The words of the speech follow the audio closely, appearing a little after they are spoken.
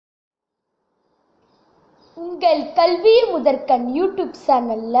உங்கள் கல்வி முதற்கண் யூடியூப்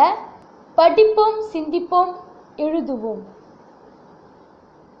சேனல்ல படிப்போம், சிந்திப்போம், எழுதுவோம்.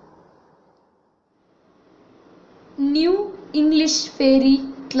 New English Fairy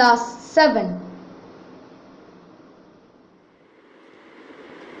Class 7.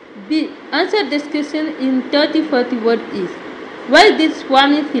 B. Answer this question in 30-40 words is: why did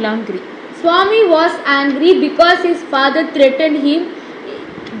Swami feel angry? Swami was angry because his father threatened him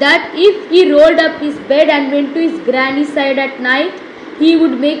that if he rolled up his bed and went to his granny's side at night, he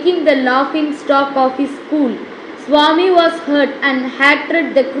would make him the laughing stock of his school. Swami was hurt and hated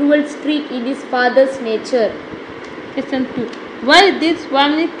the cruel streak in his father's nature. Question 2. Why did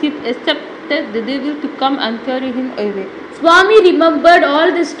Swami keep accepted the devil to come and carry him away? Swami remembered all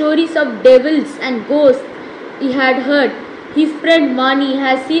the stories of devils and ghosts he had heard. His friend Mani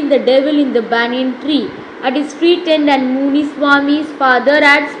has seen the devil in the banyan tree at his street end, and Muni Swami's father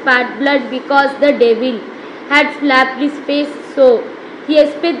had spat blood because the devil had slapped his face, so he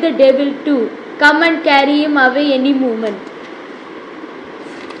expected the devil to come and carry him away any moment.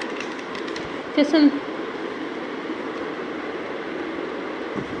 Question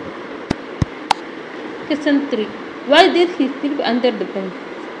 3. Why did he sleep under the bench?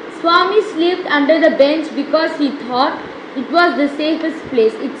 Swami slept under the bench because he thought it was the safest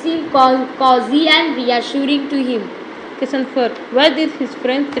place. It seemed cozy and reassuring to him. Question 4. Why did his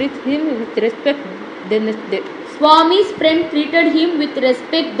friend treat him with respect the next day? Swami's friend treated him with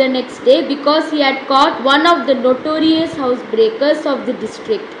respect the next day because he had caught one of the notorious housebreakers of the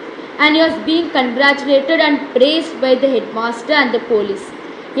district, and he was being congratulated and praised by the headmaster and the police.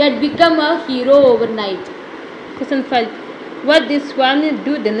 He had become a hero overnight. Question 5. What did Swami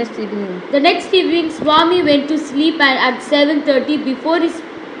do the next evening? The next evening, Swami went to sleep at 7:30 before his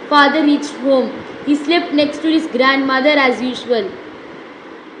father reached home. He slept next to his grandmother as usual.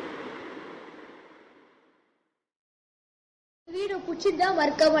 Video பிடிச்சிருந்தா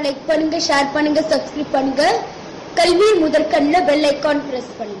மறக்காம like பண்ணுங்க, share பண்ணுங்க, subscribe பண்ணுங்க. கல்வி முதற்கண்ல bell icon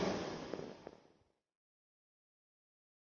press பண்ணுங்க.